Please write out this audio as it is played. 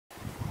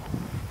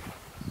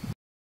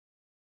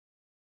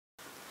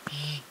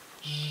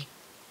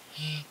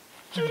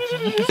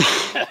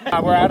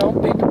Where I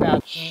don't think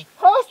about sure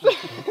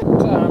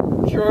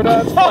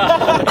does.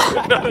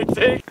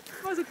 That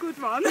was a good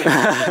one.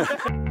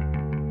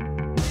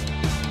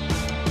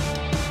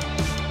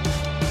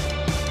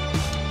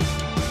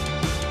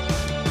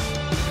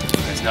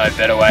 There's no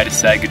better way to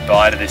say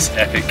goodbye to this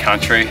epic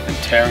country than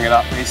tearing it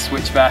up these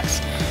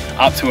switchbacks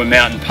up to a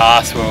mountain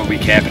pass where we'll be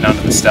camping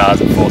under the stars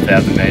at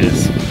 4,000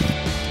 metres.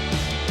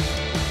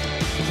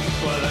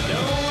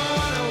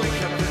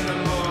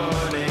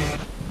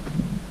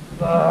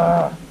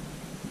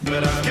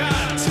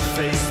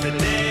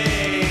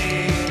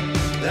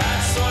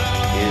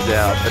 Here's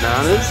our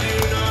bananas.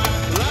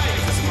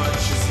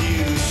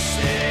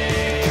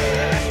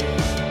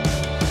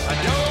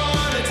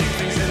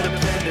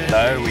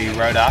 So we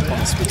rode up on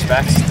the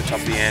switchbacks to the top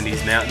of the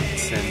Andes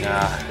Mountains and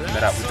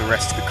met up with the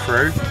rest of the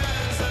crew.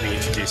 Let me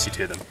introduce you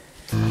to them.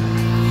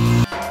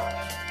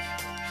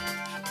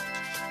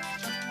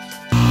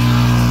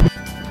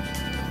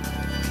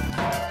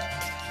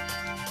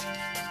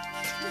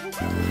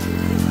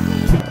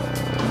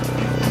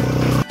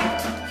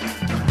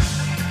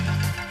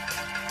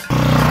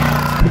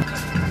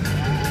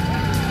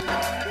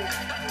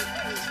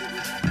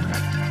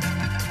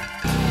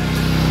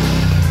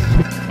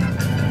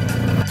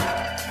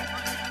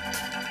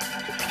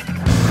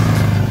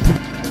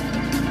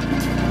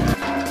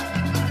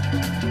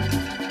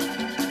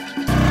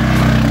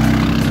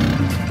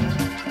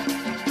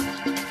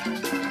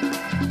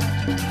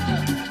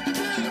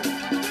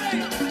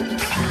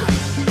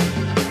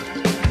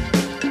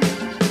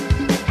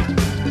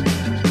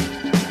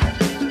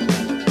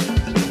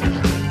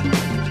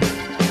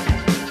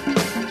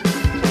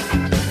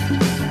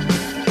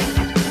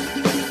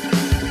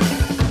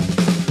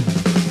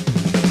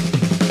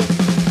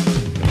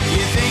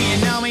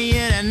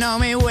 Know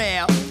me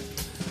well.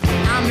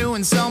 I'm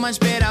doing so much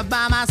better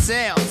by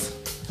myself.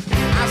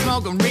 I'm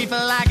smoking reefer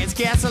like it's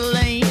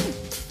gasoline.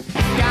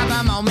 Got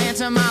the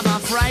momentum of a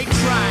freight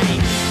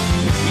train.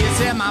 You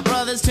said my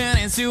brother's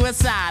turning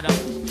suicidal.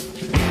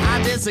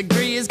 I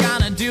disagree, he's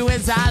gonna do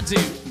as I do.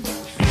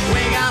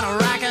 We gonna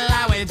rock it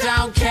like we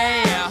don't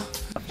care.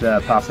 After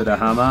Paso de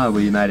Hama,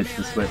 we made it to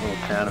the sweet little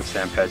town of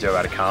San Pedro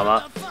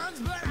Atacama.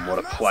 And what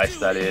a place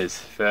that is.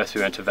 First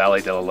we went to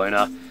Valle de la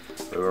Luna.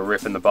 We were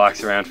ripping the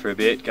bikes around for a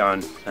bit,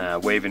 going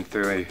weaving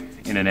through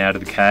in and out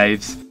of the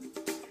caves.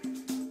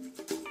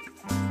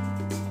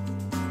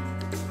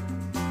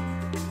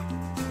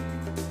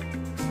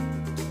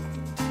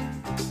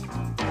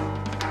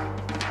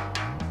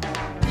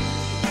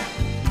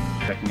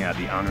 Checking out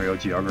the unreal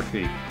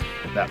geography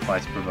that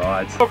place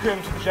provides. Welcome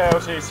to the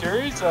JLT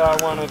series,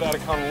 one of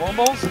Atacama Lawn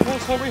Bowls. Of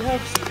course, we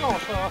have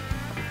Scott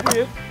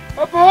with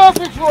a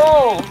perfect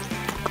roll.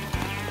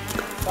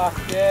 Fuck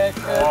yeah,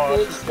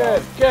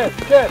 good.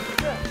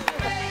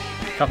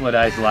 A couple of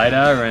days later,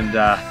 and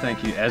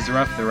thank you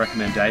Ezra for the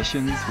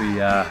recommendations, we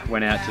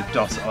went out to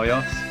Dos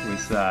Hoyos. It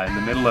was in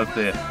the middle of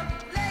the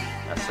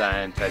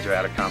San Pedro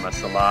Atacama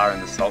Salar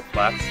and the salt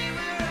flats.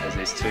 There's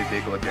these two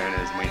big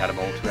lagunas and we had them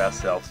all to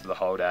ourselves for the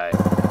whole day.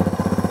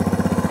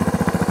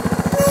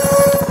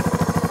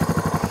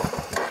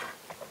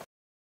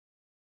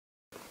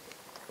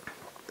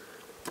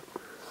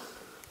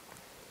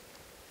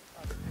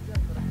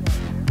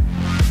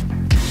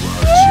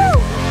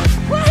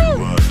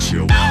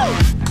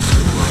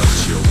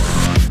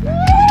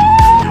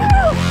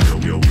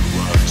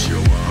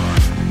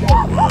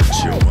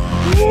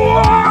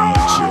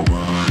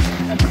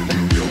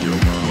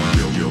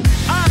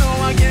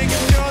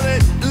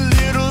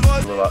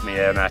 Blew up my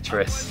air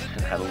mattress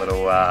and had a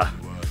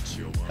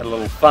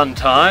little fun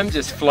time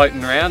just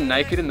floating around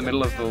naked in the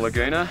middle of the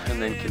laguna,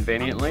 and then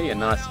conveniently a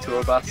nice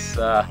tour bus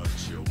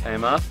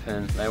came up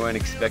and they weren't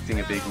expecting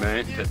a big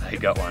moon, but they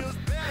got one.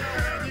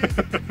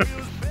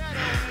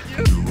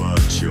 Do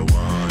what you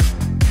want.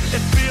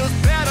 It feels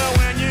better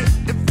when you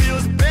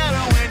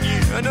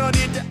don't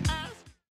need to